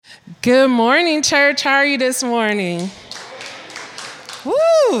Good morning, church. How are you this morning?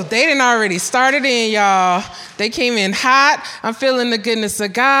 Woo, they done already started in, y'all. They came in hot. I'm feeling the goodness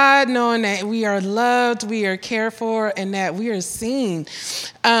of God, knowing that we are loved, we are cared for, and that we are seen.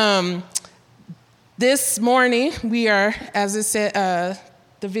 This morning, we are, as it said,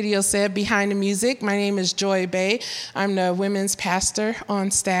 the video said, behind the music. My name is Joy Bey. I'm the women's pastor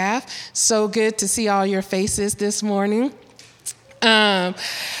on staff. So good to see all your faces this morning.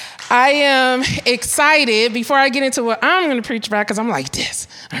 I am excited before I get into what I'm going to preach about, because I'm like this.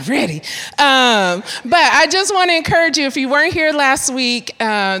 I'm ready. But I just want to encourage you, if you weren't here last week,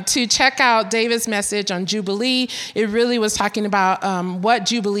 to check out David's message on Jubilee. It really was talking about what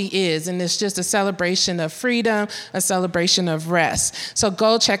Jubilee is, and it's just a celebration of freedom, a celebration of rest. So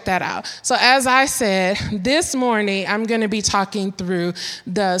go check that out. So as I said, this morning I'm going to be talking through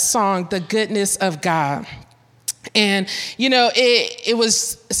the song, The Goodness of God. And, you know, it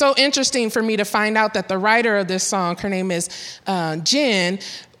was so interesting for me to find out that the writer of this song, her name is Jen,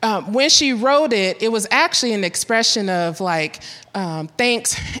 when she wrote it, it was actually an expression of like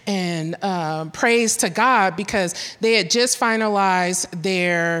thanks and praise to God, because they had just finalized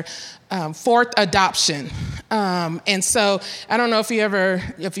their fourth adoption. And so I don't know if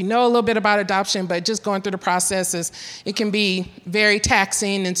you know a little bit about adoption, but just going through the processes, it can be very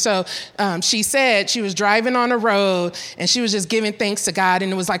taxing. And so she said she was driving on the road and she was just giving thanks to God.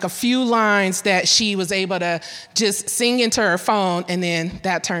 And it was like a few lines that she was able to just sing into her phone, and then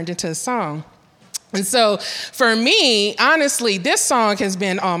that turned into a song. And so for me, honestly, this song has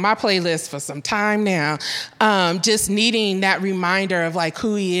been on my playlist for some time now, just needing that reminder of like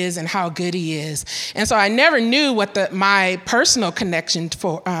who he is and how good he is. And so I never knew what my personal connection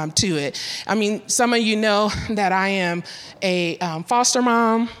to it. I mean, some of you know that I am a foster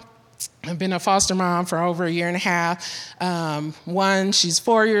mom. I've been a foster mom for over a year and a half. One, she's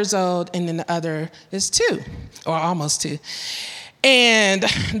 4 years old, and then the other is 2, or almost 2. And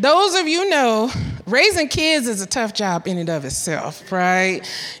those of you know, raising kids is a tough job in and of itself, right?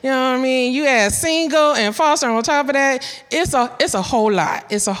 You know what I mean? You add single and foster on top of that, it's a whole lot.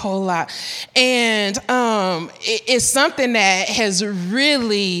 It's a whole lot. And it's something that has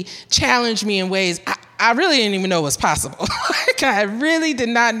really challenged me in ways I really didn't even know was possible. I really did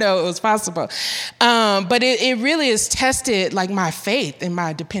not know it was possible. But it really has tested like my faith and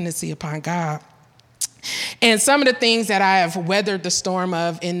my dependency upon God. And some of the things that I have weathered the storm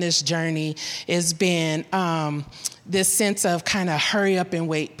of in this journey has been this sense of kind of hurry up and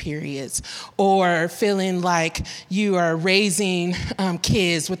wait periods, or feeling like you are raising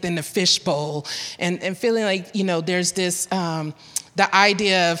kids within the fishbowl, and feeling like, you know, there's this the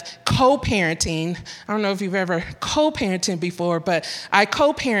idea of co-parenting. I don't know if you've ever co-parented before, but I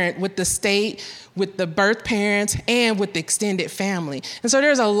co-parent with the state, with the birth parents, and with the extended family. And so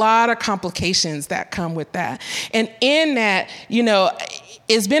there's a lot of complications that come with that. And in that, you know,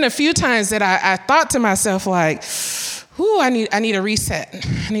 it's been a few times that I thought to myself, like, I need a reset.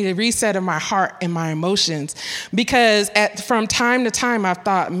 I need a reset of my heart and my emotions. Because from time to time, I've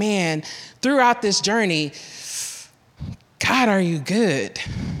thought, man, throughout this journey, God, are you good?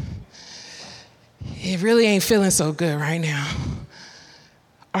 It really ain't feeling so good right now.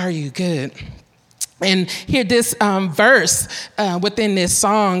 Are you good? And hear this verse within this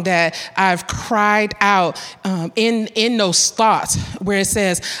song that I've cried out in those thoughts, where it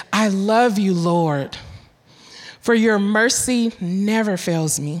says, I love you, Lord, for your mercy never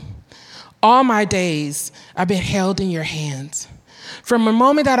fails me. All my days I've been held in your hands, from the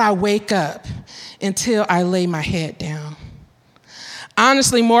moment that I wake up until I lay my head down.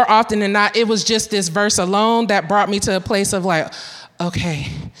 Honestly, more often than not, it was just this verse alone that brought me to a place of like, okay,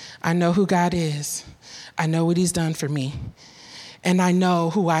 I know who God is. I know what he's done for me. And I know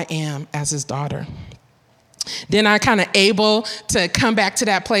who I am as his daughter. Then I kind of able to come back to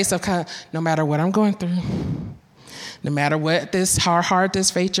that place of kind of, no matter what I'm going through, no matter what how hard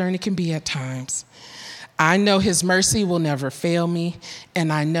this faith journey can be at times, I know his mercy will never fail me,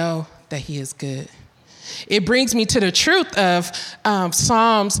 and I know that he is good. It brings me to the truth of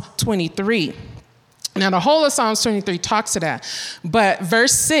Psalms 23. Now, the whole of Psalms 23 talks to that, but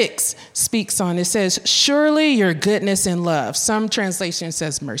verse 6 speaks on it. It says, surely your goodness and love, some translation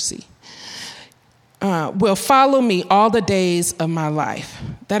says mercy, will follow me all the days of my life.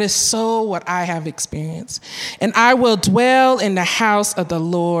 That is so what I have experienced. And I will dwell in the house of the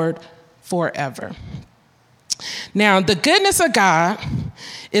Lord forever. Now, the goodness of God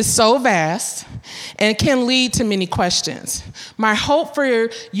is so vast and can lead to many questions. My hope for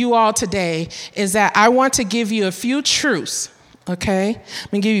you all today is that I want to give you a few truths, okay?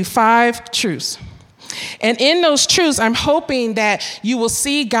 I'm going to give you 5 truths. And in those truths, I'm hoping that you will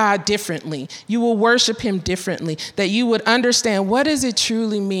see God differently. You will worship him differently, that you would understand what does it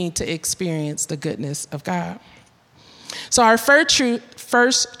truly mean to experience the goodness of God. So our first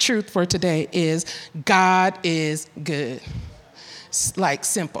truth for today is God is good. It's like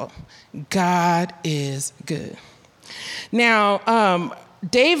simple. God is good. Now,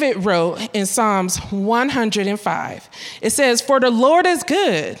 David wrote in Psalms 105, it says, "For the Lord is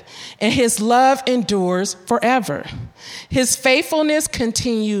good, and his love endures forever. His faithfulness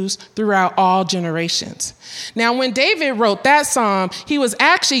continues throughout all generations." Now, when David wrote that psalm, he was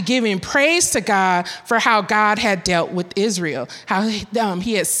actually giving praise to God for how God had dealt with Israel, how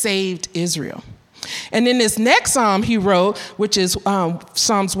he had saved Israel. And in this next psalm he wrote, which is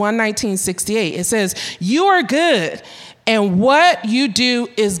Psalms 119:68, it says, "You are good, and what you do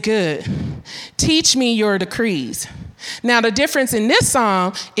is good. Teach me your decrees." Now, the difference in this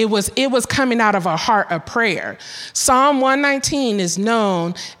psalm, it was coming out of a heart of prayer. Psalm 119 is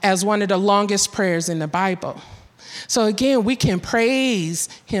known as one of the longest prayers in the Bible. So again, we can praise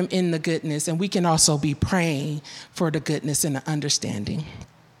him in the goodness, and we can also be praying for the goodness and the understanding.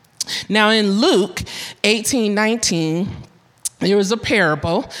 Now, in Luke 18:19, there was a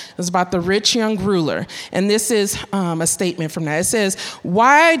parable. It was about the rich young ruler. And this is a statement from that. It says,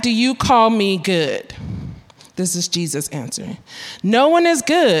 "Why do you call me good?" This is Jesus answering. "No one is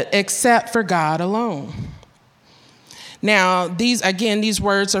good except for God alone." Now, these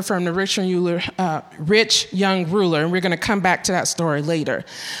words are from the rich young ruler, and we're going to come back to that story later.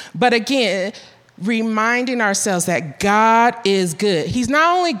 But again, reminding ourselves that God is good. He's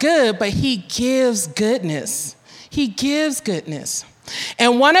not only good, but he gives goodness. He gives goodness.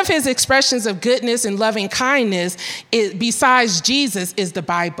 And one of his expressions of goodness and loving kindness, besides Jesus, is the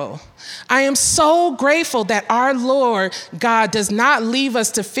Bible. I am so grateful that our Lord God does not leave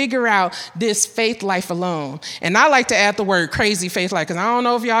us to figure out this faith life alone. And I like to add the word crazy faith life, because I don't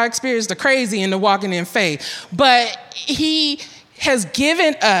know if y'all experienced the crazy in the walking in faith, but he has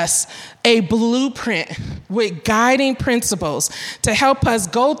given us a blueprint with guiding principles to help us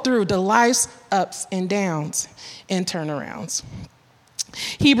go through the life's ups and downs and turnarounds.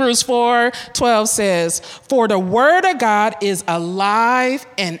 Hebrews 4:12 says, "For the word of God is alive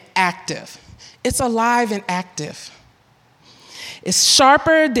and active." It's alive and active. It's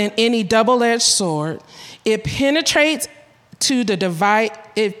sharper than any double-edged sword. It penetrates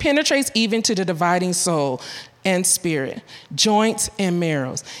even to the dividing soul and spirit, joints and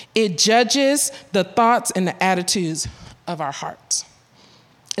marrows. It judges the thoughts and the attitudes of our hearts.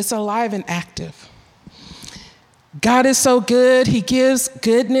 It's alive and active. God is so good. He gives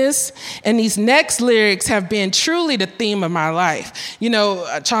goodness. And these next lyrics have been truly the theme of my life.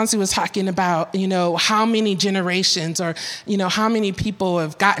 Chauncey was talking about, how many generations or, how many people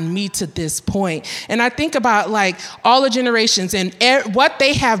have gotten me to this point. And I think about like all the generations and what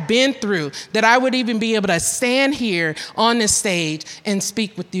they have been through, that I would even be able to stand here on this stage and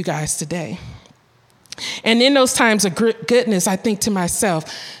speak with you guys today. And in those times of goodness, I think to myself,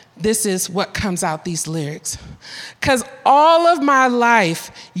 this is what comes out these lyrics. Because all of my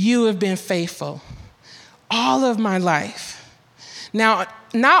life, you have been faithful. All of my life. Now,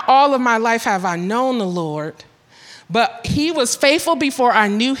 not all of my life have I known the Lord, but he was faithful before I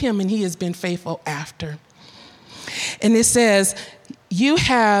knew him, and he has been faithful after. And it says, "You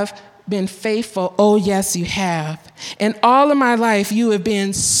have been faithful. Oh, yes, you have. And all of my life, you have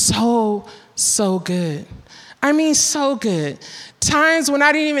been so, so good." I mean, so good. Times when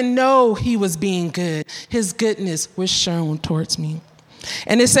I didn't even know he was being good, his goodness was shown towards me.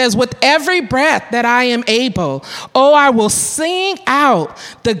 And it says, "With every breath that I am able, oh, I will sing out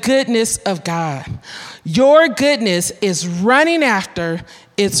the goodness of God. Your goodness is running after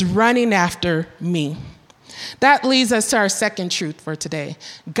me." That leads us to our second truth for today.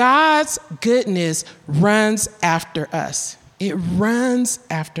 God's goodness runs after us. It runs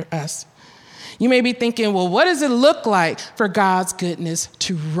after us. You may be thinking, well, what does it look like for God's goodness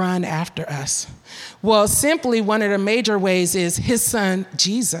to run after us? Well, simply one of the major ways is his son,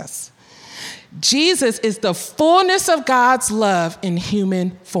 Jesus. Jesus is the fullness of God's love in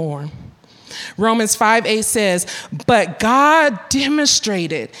human form. Romans 5:8 says, "But God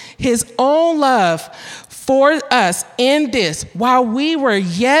demonstrated his own love for us in this, while we were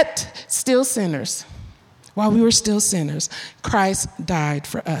still sinners, Christ died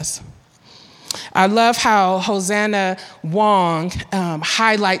for us." I love how Hosanna Wong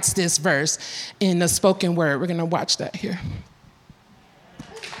highlights this verse in the spoken word. We're going to watch that here.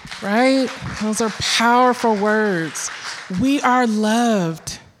 Right? Those are powerful words. We are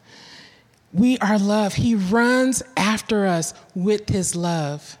loved. We are loved. He runs after us with his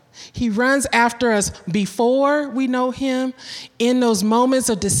love. He runs after us before we know him, in those moments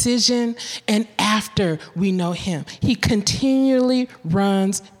of decision, and after we know him. He continually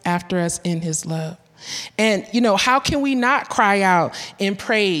runs after us in his love. And, how can we not cry out in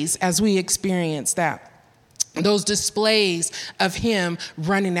praise as we experience that? Those displays of him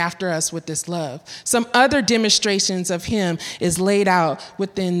running after us with this love. Some other demonstrations of him is laid out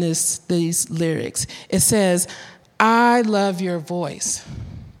within these lyrics. It says, I love your voice.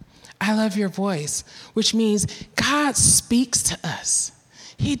 I love your voice, which means God speaks to us.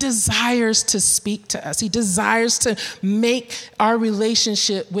 He desires to speak to us. He desires to make our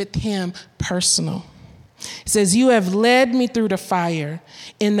relationship with him personal. It says, you have led me through the fire.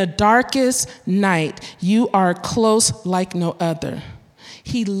 In the darkest night, you are close like no other.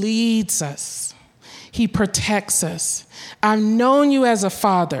 He leads us. He protects us. I've known you as a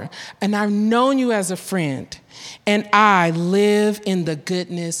father, and I've known you as a friend, and I live in the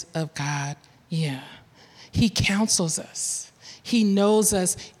goodness of God. Yeah. He counsels us. He knows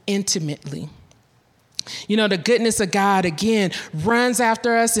us intimately. The goodness of God, again, runs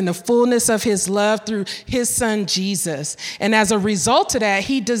after us in the fullness of his love through his son, Jesus. And as a result of that,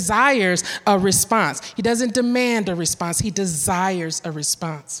 he desires a response. He doesn't demand a response. He desires a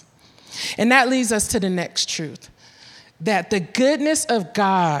response. And that leads us to the next truth, that the goodness of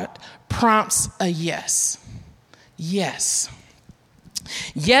God prompts a yes. Yes.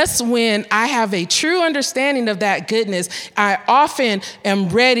 Yes, when I have a true understanding of that goodness, I often am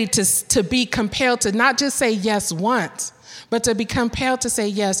ready to be compelled to not just say yes once, but to be compelled to say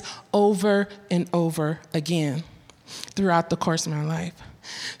yes over and over again throughout the course of my life.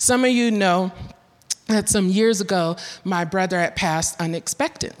 Some of you know that some years ago, my brother had passed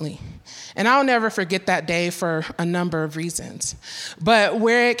unexpectedly. And I'll never forget that day for a number of reasons. But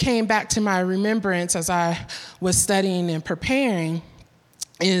where it came back to my remembrance as I was studying and preparing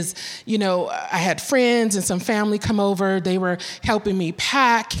is, I had friends and some family come over. They were helping me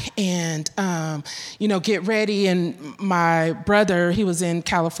pack and, get ready. And my brother, he was in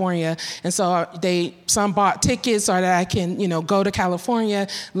California. And so some bought tickets so that I can, go to California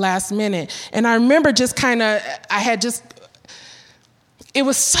last minute. And I remember it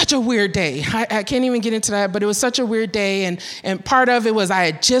was such a weird day. I can't even get into that, but it was such a weird day. And part of it was I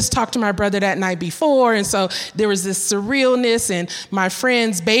had just talked to my brother that night before. And so there was this surrealness, and my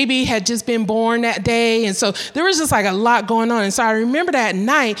friend's baby had just been born that day. And so there was just like a lot going on. And so I remember that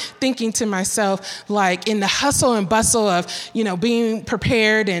night thinking to myself, like in the hustle and bustle of, being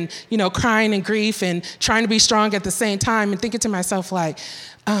prepared and, crying in grief and trying to be strong at the same time, and thinking to myself, like,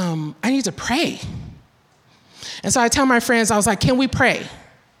 I need to pray. And so I tell my friends, I was like, can we pray? And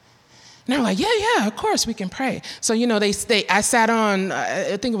they're like, yeah, of course we can pray. So, I sat on,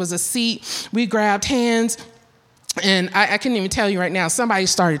 I think it was a seat. We grabbed hands, and I can't even tell you right now, somebody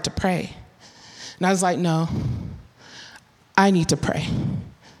started to pray. And I was like, no, I need to pray.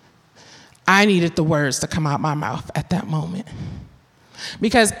 I needed the words to come out my mouth at that moment.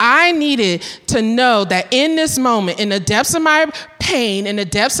 Because I needed to know that in this moment, in the depths of my pain, in the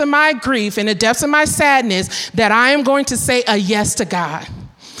depths of my grief, in the depths of my sadness, that I am going to say a yes to God.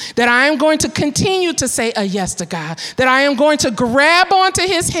 That I am going to continue to say a yes to God. That I am going to grab onto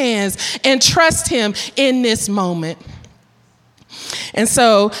his hands and trust him in this moment. And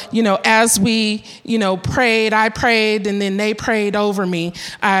so, as we, prayed, I prayed, and then they prayed over me,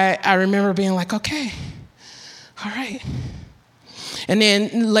 I remember being like, okay, all right. And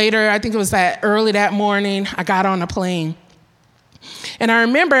then later, I think it was early that morning, I got on a plane. And I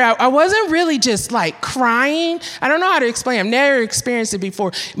remember I wasn't really just like crying. I don't know how to explain. I've never experienced it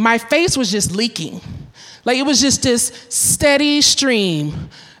before. My face was just leaking. Like it was just this steady stream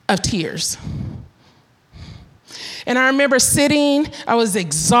of tears. And I remember sitting, I was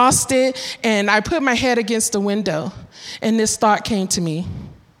exhausted, and I put my head against the window, and this thought came to me.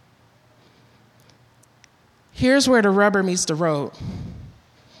 Here's where the rubber meets the road.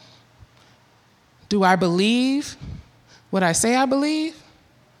 Do I believe what I say I believe,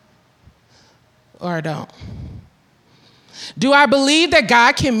 or I don't? Do I believe that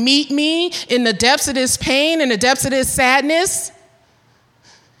God can meet me in the depths of this pain, in the depths of this sadness,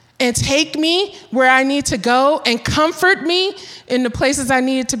 and take me where I need to go and comfort me in the places I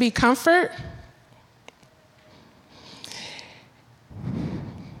needed to be comfort?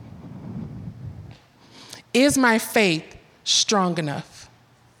 Is my faith strong enough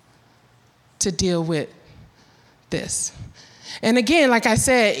to deal with this? And again, like I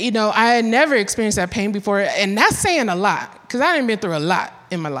said, I had never experienced that pain before, and that's saying a lot, because I hadn't been through a lot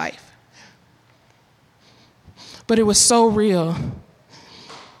in my life. But it was so real.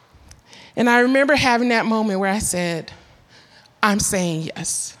 And I remember having that moment where I said, I'm saying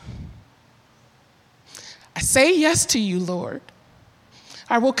yes. I say yes to you, Lord.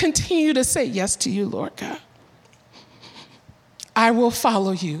 I will continue to say yes to you, Lord God. I will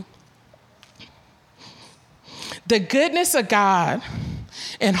follow you. The goodness of God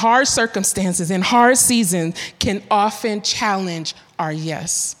in hard circumstances, in hard seasons, can often challenge our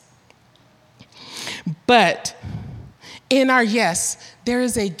yes. But in our yes, there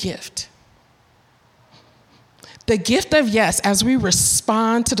is a gift. The gift of yes, as we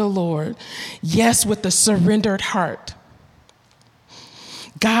respond to the Lord, yes, with a surrendered heart,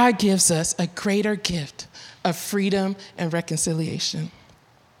 God gives us a greater gift of freedom and reconciliation.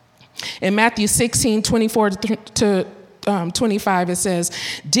 In Matthew 16:24-25, it says,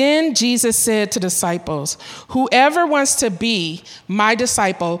 "Then Jesus said to disciples, 'Whoever wants to be my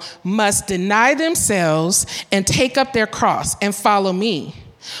disciple must deny themselves and take up their cross and follow me.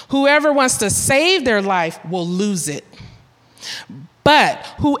 Whoever wants to save their life will lose it. But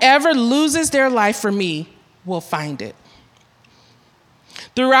whoever loses their life for me will find it.'"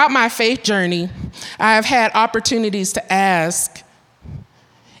 Throughout my faith journey, I have had opportunities to ask,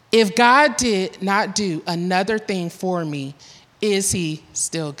 if God did not do another thing for me, is he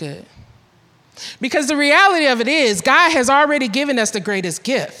still good? Because the reality of it is, God has already given us the greatest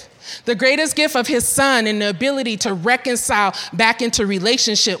gift of his son and the ability to reconcile back into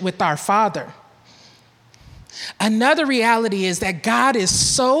relationship with our Father. Another reality is that God is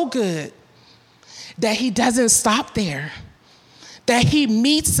so good that he doesn't stop there, that he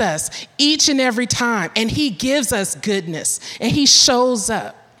meets us each and every time, and he gives us goodness, and he shows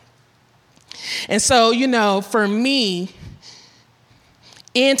up. And so, for me,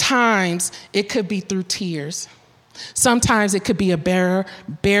 in times, it could be through tears. Sometimes it could be a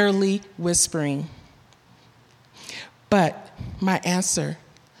barely whispering. But my answer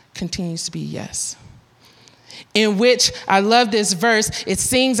continues to be yes. In which, I love this verse, it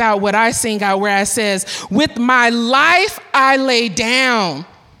sings out what I sing out, where it says, "With my life I lay down.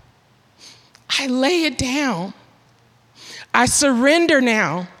 I lay it down. I surrender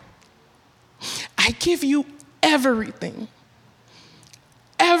now. I give you everything.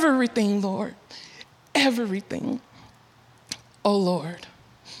 Everything, Lord. Everything. Oh, Lord.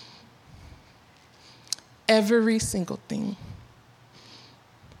 Every single thing."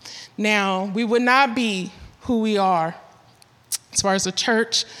 Now, we would not be who we are as far as the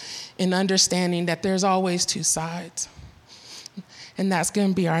church in understanding that there's always two sides. And that's going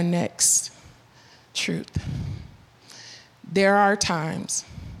to be our next truth. There are times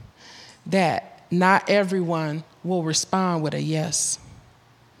that not everyone will respond with a yes.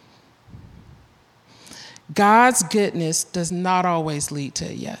 God's goodness does not always lead to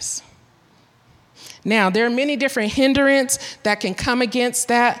a yes. Now, there are many different hindrances that can come against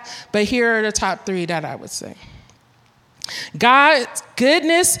that, but here are the top three that I would say. God's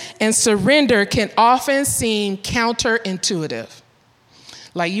goodness and surrender can often seem counterintuitive.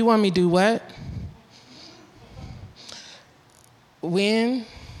 Like, you want me to do what? When?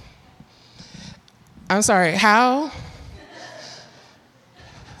 I'm sorry, how?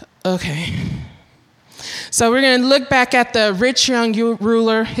 Okay. So we're going to look back at the rich young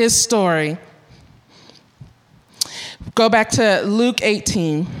ruler, his story. Go back to Luke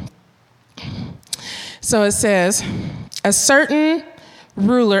 18. So it says, "A certain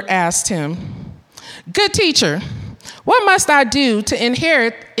ruler asked him, 'Good teacher, what must I do to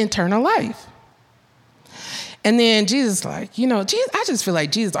inherit eternal life?' And then Jesus like, I just feel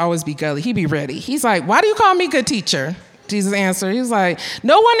like Jesus always be gully. He be ready. He's like, 'Why do you call me good teacher?' Jesus answered. He was like,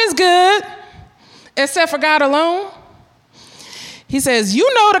 'No one is good except for God alone.' He says, 'You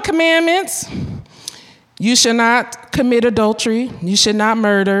know the commandments. You should not commit adultery. You should not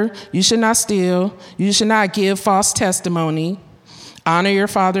murder. You should not steal. You should not give false testimony. Honor your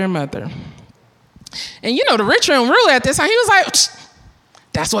father and mother.' And the rich young ruler at this time, he was like,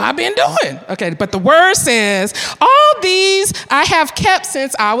 'That's what I've been doing.' Okay, but the word says, 'All these I have kept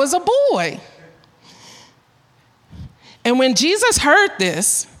since I was a boy.' And when Jesus heard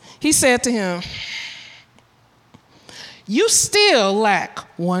this, he said to him, 'You still lack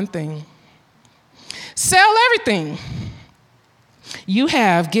one thing. Sell everything you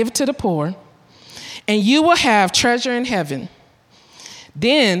have, give it to the poor, and you will have treasure in heaven.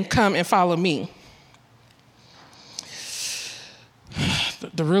 Then come and follow me.'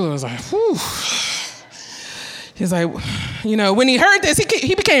 The ruler was like, whew. He's like, when he heard this,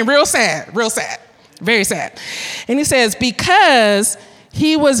 he became real sad, very sad. And he says, because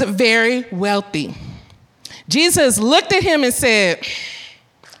he was very wealthy. Jesus looked at him and said,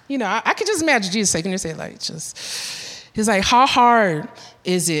 I could just imagine Jesus taking his head he's like, how hard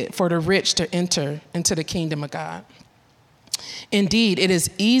is it for the rich to enter into the kingdom of God? Indeed, it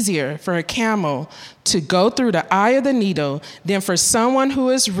is easier for a camel to go through the eye of the needle than for someone who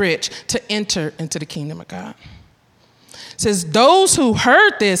is rich to enter into the kingdom of God. It says, those who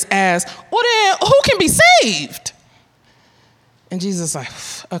heard this asked, well then, who can be saved? And Jesus is like,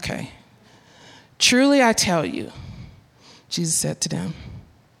 okay. Truly I tell you, Jesus said to them,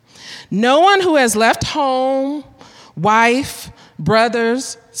 no one who has left home, wife,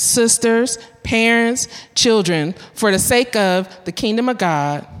 brothers, sisters, parents, children, for the sake of the kingdom of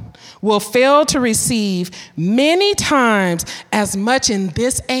God, will fail to receive many times as much in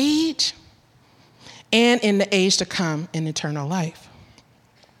this age and in the age to come in eternal life.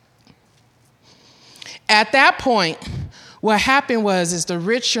 At that point, what happened is the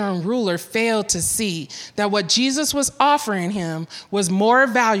rich young ruler failed to see that what Jesus was offering him was more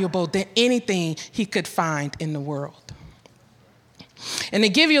valuable than anything he could find in the world. And to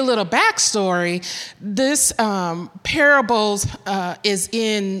give you a little backstory, this parables is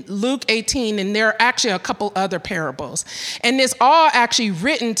in Luke 18, and there are actually a couple other parables. And it's all actually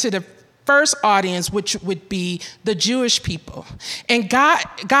written to the first audience, which would be the Jewish people. And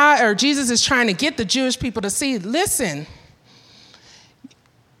God or Jesus is trying to get the Jewish people to see, listen,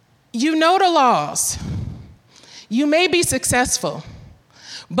 you know the laws. You may be successful,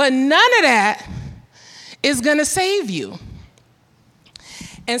 but none of that is going to save you.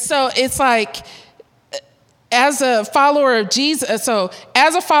 And so it's like, as a follower of Jesus,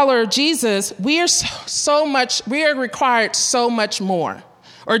 we are required so much more,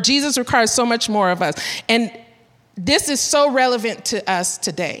 or Jesus requires so much more of us. And this is so relevant to us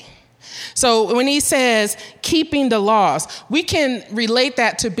today. So when he says keeping the laws, we can relate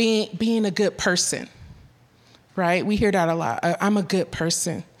that to being a good person, right? We hear that a lot. I'm a good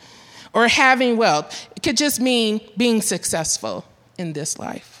person. Or having wealth. It could just mean being successful in this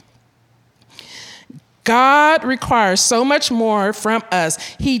life. God requires so much more from us.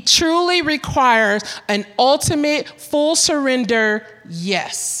 He truly requires an ultimate, full surrender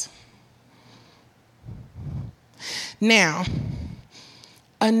yes. Now,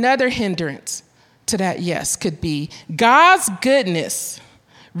 another hindrance to that yes could be God's goodness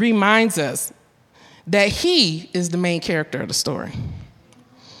reminds us that he is the main character of the story.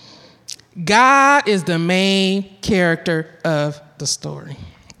 God is the main character of the story.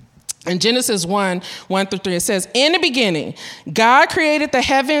 In Genesis 1:1-3, it says, in the beginning, God created the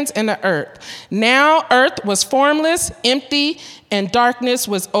heavens and the earth. Now earth was formless, empty, and darkness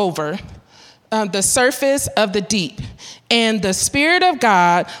was over the surface of the deep. And the Spirit of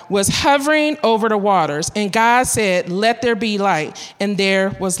God was hovering over the waters. And God said, let there be light. And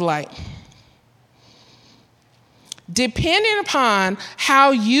there was light. Depending upon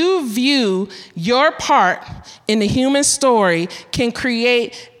how you view your part in the human story can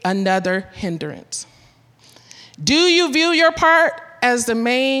create another hindrance. Do you view your part as the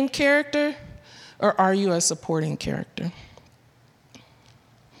main character, or are you a supporting character?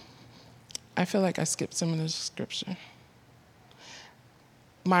 I feel like I skipped some of the scripture.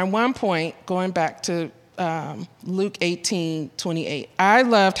 My one point, going back to Luke 18:28, I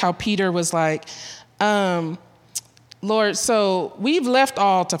loved how Peter was like, Lord, so we've left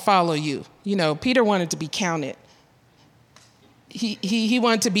all to follow you. You know, Peter wanted to be counted. He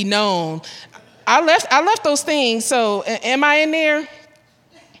wanted to be known. I left those things, so am I in there?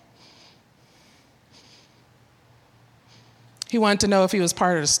 He wanted to know if he was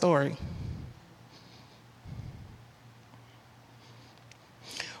part of the story.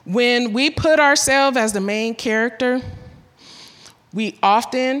 When we put ourselves as the main character, we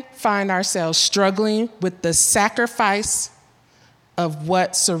often find ourselves struggling with the sacrifice of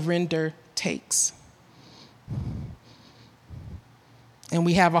what surrender takes. And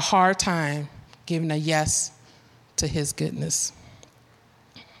we have a hard time giving a yes to his goodness.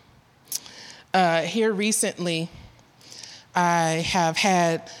 Here recently, I have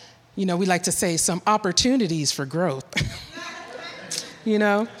had, we like to say, some opportunities for growth.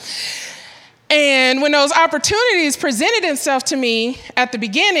 And when those opportunities presented themselves to me at the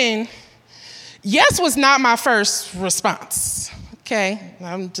beginning, yes was not my first response, okay?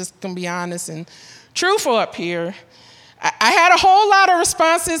 I'm just going to be honest and truthful up here. I had a whole lot of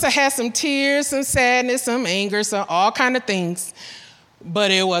responses. I had some tears, some sadness, some anger, some all kind of things, but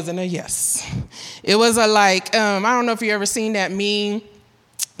it wasn't a yes. It was a I don't know if you ever seen that meme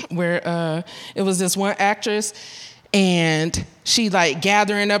where it was this one actress, and she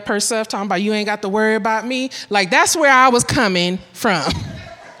gathering up herself, talking about, you ain't got to worry about me. That's where I was coming from.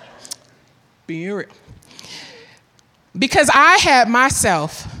 Being real. Because I had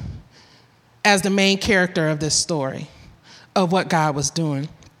myself as the main character of this story, of what God was doing.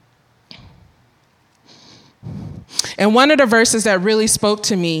 And one of the verses that really spoke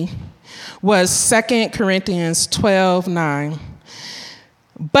to me was 2 Corinthians 12:9.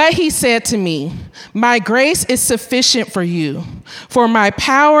 But he said to me, my grace is sufficient for you, for my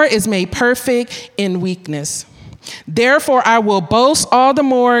power is made perfect in weakness. Therefore, I will boast all the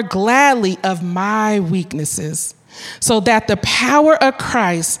more gladly of my weaknesses, so that the power of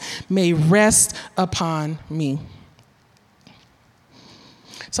Christ may rest upon me.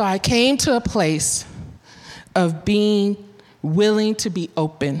 So I came to a place of being willing to be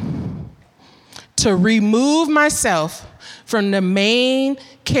open, to remove myself from the main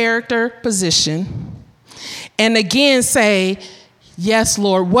character position, and again say, yes,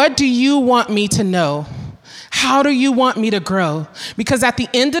 Lord, what do you want me to know? How do you want me to grow? Because at the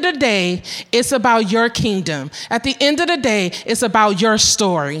end of the day, it's about your kingdom. At the end of the day, it's about your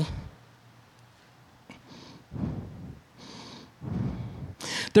story.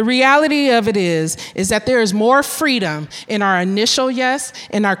 The reality of it is that there is more freedom in our initial yes,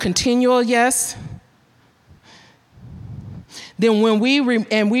 in our continual yes, then when we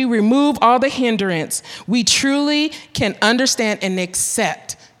remove all the hindrance, we truly can understand and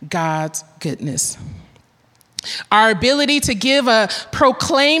accept God's goodness. Our ability to give a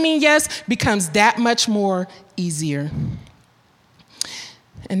proclaiming yes becomes that much more easier.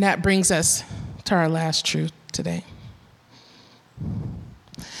 And that brings us to our last truth today.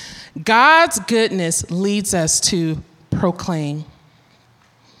 God's goodness leads us to proclaim.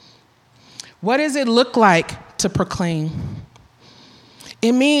 What does it look like to proclaim?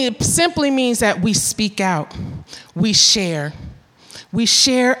 It simply means that we speak out, we share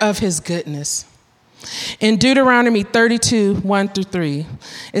of his goodness. In Deuteronomy 32:1-3,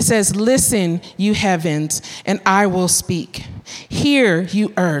 it says, listen, you heavens, and I will speak. Hear,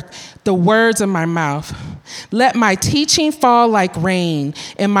 you earth, the words of my mouth. Let my teaching fall like rain,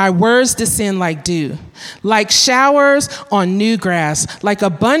 and my words descend like dew, like showers on new grass, like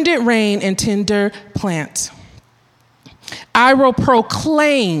abundant rain and tender plants. I will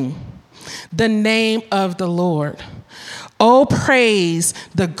proclaim the name of the Lord. Oh, praise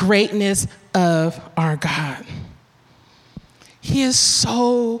the greatness of our God. He is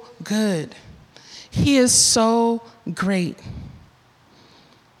so good. He is so great.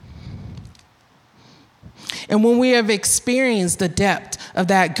 And when we have experienced the depth of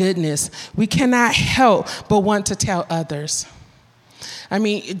that goodness, we cannot help but want to tell others. I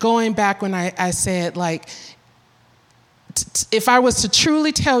mean, going back when I said, like, if I was to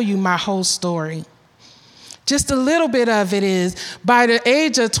truly tell you my whole story, just a little bit of it is, by the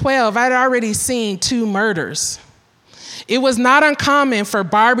age of 12, I'd already seen 2 murders. It was not uncommon for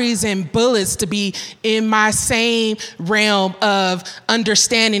Barbies and bullets to be in my same realm of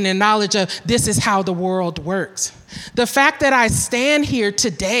understanding and knowledge of this is how the world works. The fact that I stand here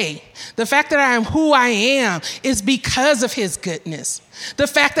today, the fact that I am who I am, is because of his goodness. The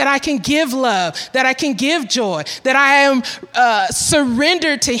fact that I can give love, that I can give joy, that I am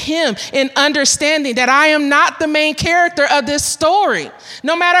surrendered to him in understanding that I am not the main character of this story,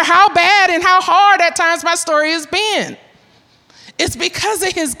 no matter how bad and how hard at times my story has been. It's because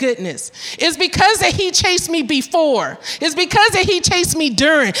of his goodness. It's because that he chased me before. It's because that he chased me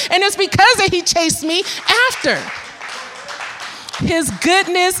during. And it's because that he chased me after. His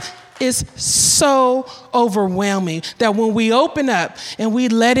goodness is so overwhelming that when we open up and we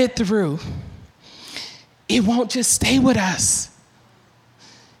let it through, it won't just stay with us.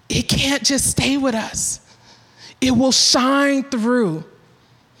 It can't just stay with us. It will shine through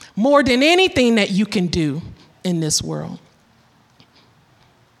more than anything that you can do in this world.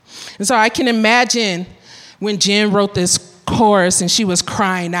 And so I can imagine when Jen wrote this chorus and she was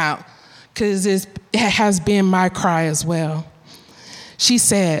crying out, because it has been my cry as well. She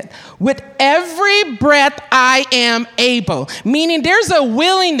said, with every breath I am able, meaning there's a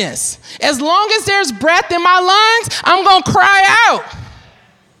willingness. As long as there's breath in my lungs, I'm going to cry out.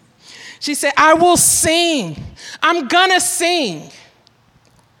 She said, I will sing. I'm going to sing.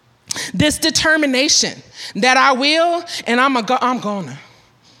 This determination that I will, and I'm going to.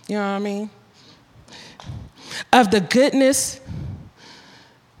 You know what I mean? Of the goodness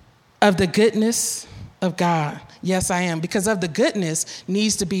of God. Yes, I am. Because of the goodness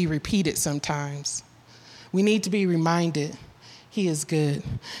needs to be repeated sometimes. We need to be reminded he is good.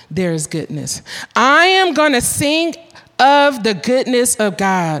 There is goodness. I am going to sing of the goodness of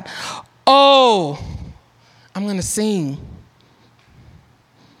God. Oh, I'm going to sing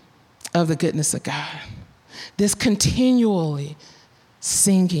of the goodness of God. This continually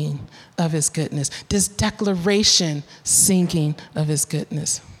singing of his goodness. This declaration singing of his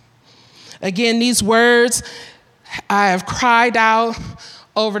goodness. Again, these words I have cried out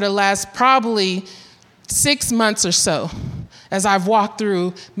over the last probably 6 months or so as I've walked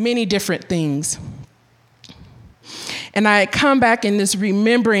through many different things. And I come back in this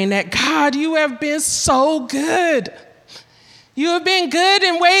remembering that, God, you have been so good. You have been good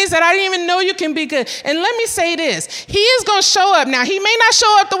in ways that I didn't even know you can be good. And let me say this. He is going to show up. Now, he may not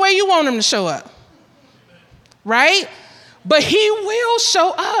show up the way you want him to show up. Right? But he will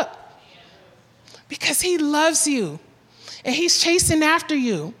show up. Because he loves you. And he's chasing after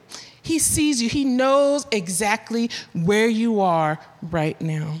you. He sees you. He knows exactly where you are right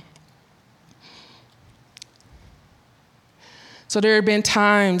now. So there have been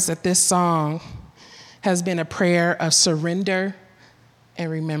times that this song has been a prayer of surrender and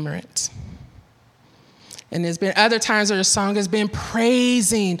remembrance. And there's been other times where the song has been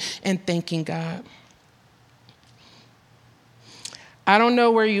praising and thanking God. I don't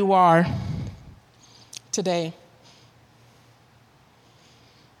know where you are today.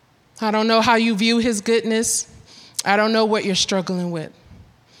 I don't know how you view his goodness. I don't know what you're struggling with.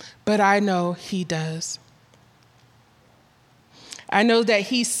 But I know he does. I know that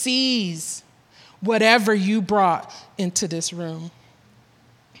he sees whatever you brought into this room.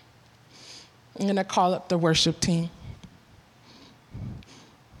 I'm going to call up the worship team.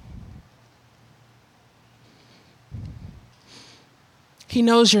 He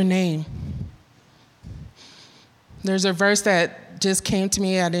knows your name. There's a verse that just came to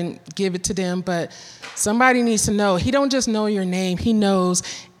me. I didn't give it to them, but somebody needs to know. He don't just know your name. He knows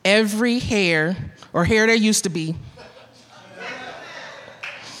every hair, or hair that used to be,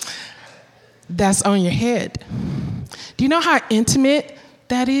 that's on your head. Do you know how intimate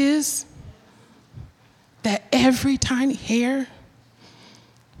that is? That every tiny hair,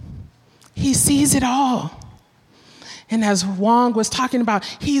 he sees it all. And as Wong was talking about,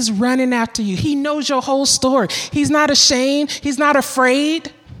 he's running after you. He knows your whole story. He's not ashamed. He's not afraid.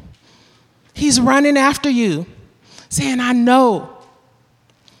 He's running after you, saying, I know.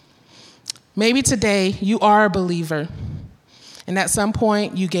 Maybe today you are a believer, and at some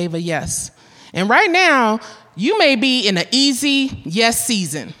point you gave a yes. And right now, you may be in an easy yes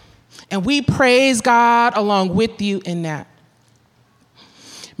season. And we praise God along with you in that.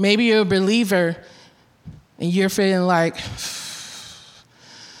 Maybe you're a believer and you're feeling like,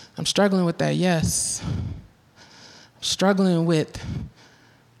 I'm struggling with that yes. I'm struggling with,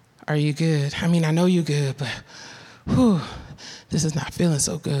 are you good? I mean, I know you're good, but this is not feeling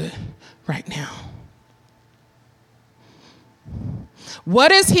so good right now.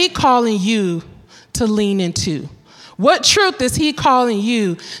 What is he calling you to lean into? What truth is he calling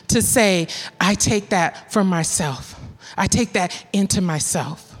you to say, I take that for myself. I take that into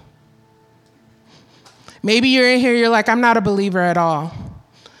myself. Maybe you're in here, you're like, I'm not a believer at all.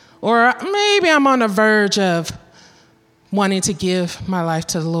 Or maybe I'm on the verge of wanting to give my life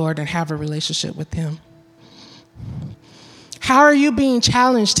to the Lord and have a relationship with him. How are you being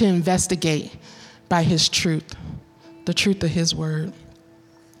challenged to investigate by his truth, the truth of his word?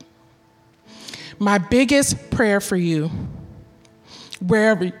 My biggest prayer for you,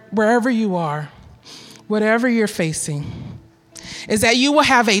 wherever you are, whatever you're facing, is that you will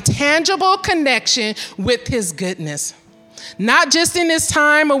have a tangible connection with his goodness. Not just in this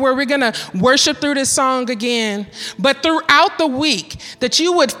time where we're going to worship through this song again, but throughout the week, that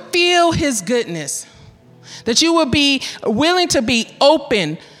you would feel his goodness, that you would be willing to be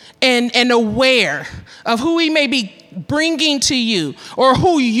open and aware of who he may be bringing to you or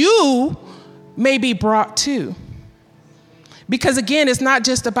who you may be brought to. Because again, it's not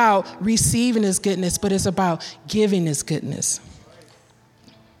just about receiving his goodness, but it's about giving his goodness.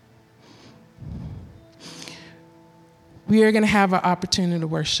 We are going to have an opportunity to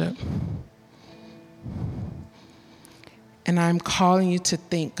worship. And I'm calling you to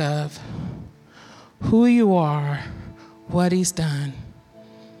think of who you are, what he's done,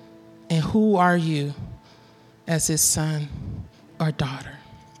 and who are you as his son or daughter.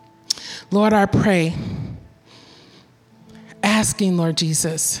 Lord, I pray, asking, Lord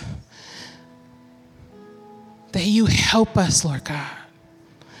Jesus, that you help us, Lord God,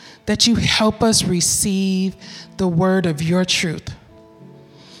 that you help us receive the word of your truth.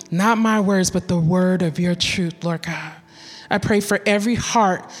 Not my words, but the word of your truth, Lord God. I pray for every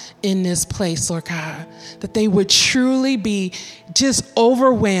heart in this place, Lord God, that they would truly be just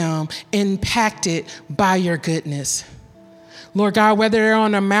overwhelmed, impacted by your goodness. Lord God, whether they're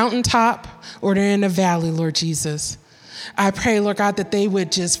on a mountaintop or they're in a valley, Lord Jesus, I pray, Lord God, that they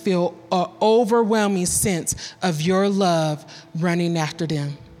would just feel an overwhelming sense of your love running after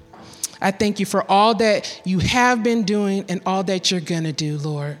them. I thank you for all that you have been doing and all that you're going to do,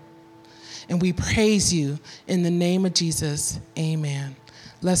 Lord. And we praise you in the name of Jesus. Amen.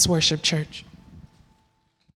 Let's worship, church.